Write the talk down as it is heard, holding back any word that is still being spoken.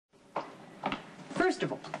First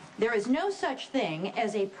of all, there is no such thing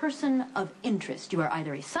as a person of interest. You are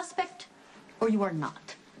either a suspect or you are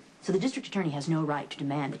not. So the district attorney has no right to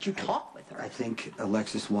demand that you talk with her. I think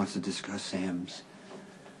Alexis wants to discuss Sam's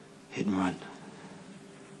hit and run.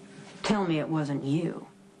 Tell me it wasn't you.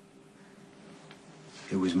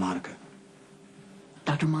 It was Monica.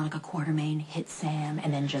 Dr. Monica Quartermain hit Sam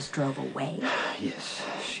and then just drove away? Yes,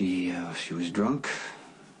 she was drunk.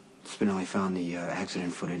 Spinelli found the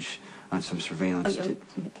accident footage on some surveillance.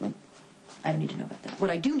 I don't need to know about that. What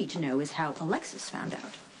I do need to know is how Alexis found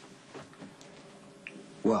out.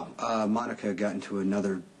 Well, Monica got into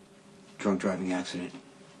another drunk driving accident.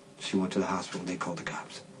 She went to the hospital and they called the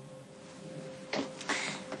cops.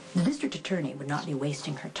 The district attorney would not be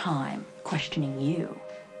wasting her time questioning you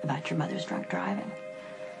about your mother's drunk driving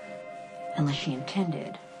unless she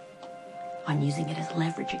intended on using it as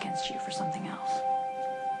leverage against you for something else.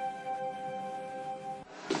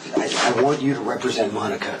 I want you to represent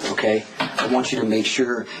Monica, okay? I want you to make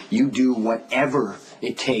sure you do whatever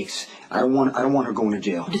it takes. I don't want her going to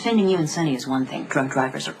jail. Defending you and Sonny is one thing. Drunk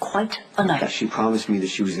drivers are quite another. She promised me that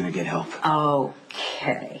she was going to get help.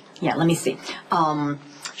 Okay. Yeah, let me see.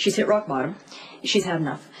 She's hit rock bottom. She's had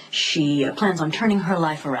enough. She plans on turning her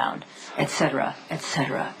life around, etc.,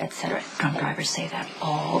 etc., etc. Drunk drivers say that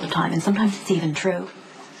all the time, and sometimes it's even true.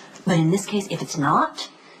 But in this case, if it's not,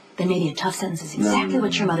 then maybe a tough sentence is exactly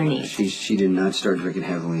what your mother needs. She did not start drinking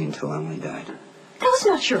heavily until Emily died. That was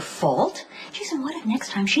not your fault. Jason, what if next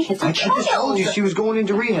time she hits a child? I just told you she was going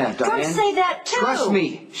into rehab, Diane. Don't say that, too. Trust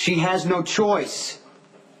me, she has no choice.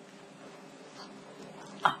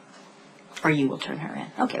 Or you will turn her in.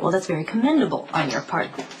 Okay, well, that's very commendable on your part.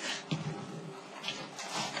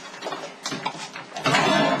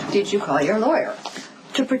 Did you call your lawyer?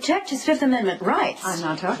 To protect his Fifth Amendment rights. I'm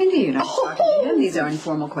not talking to you. Not talking to him. These are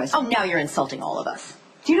informal questions. Oh, now you're insulting all of us.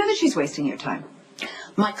 Do you know that she's wasting your time?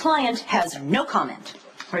 My client has no comment.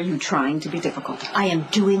 Are you trying to be difficult? I am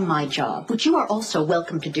doing my job, which you are also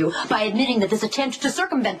welcome to do by admitting that this attempt to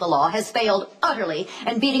circumvent the law has failed utterly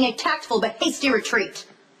and beating a tactful but hasty retreat.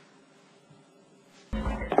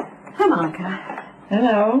 Hi, Monica.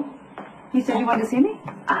 Hello. You said you wanted to see me?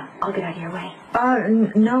 I'll get out of your way.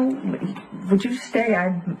 No. Would you stay?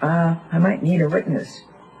 I might need a witness.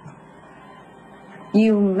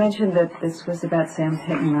 You mentioned that this was about Sam's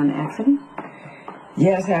hit and run accident?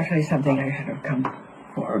 Yes, actually something I should have come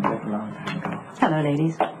forward with a long time ago. Hello,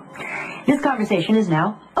 ladies. This conversation is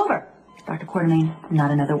now over. Dr. Quartermain, not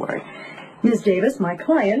another word. Ms. Davis, my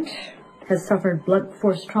client, has suffered blunt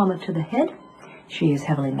force trauma to the head. She is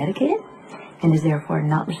heavily medicated and is therefore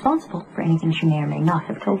not responsible for anything she may or may not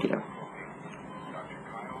have told you.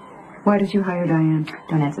 Why did you hire Diane?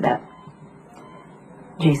 Don't answer that.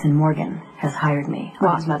 Jason Morgan has hired me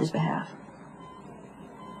on his mother's behalf.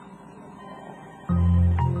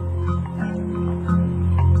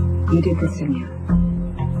 You did this, didn't you?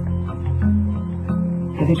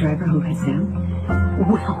 You're the driver who hit Sam?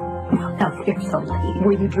 Well, now here's a lady.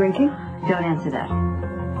 Were you drinking? Don't answer that.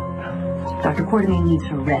 Dr. Quartermain needs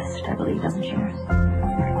her rest, I believe, doesn't she, nurse?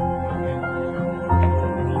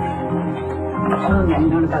 Oh, yeah, you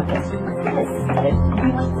know about this.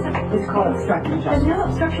 It's called obstruction of justice. No,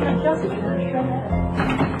 obstruction of justice.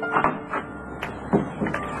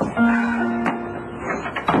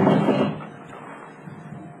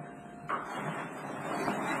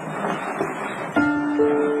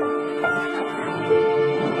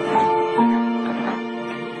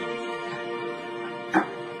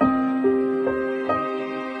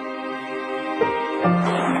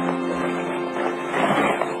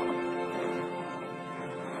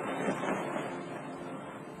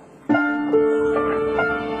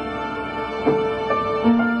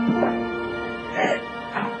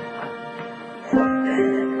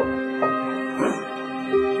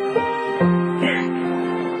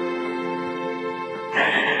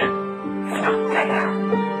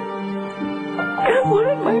 I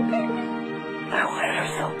wanted my baby. I wanted her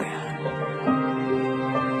so bad.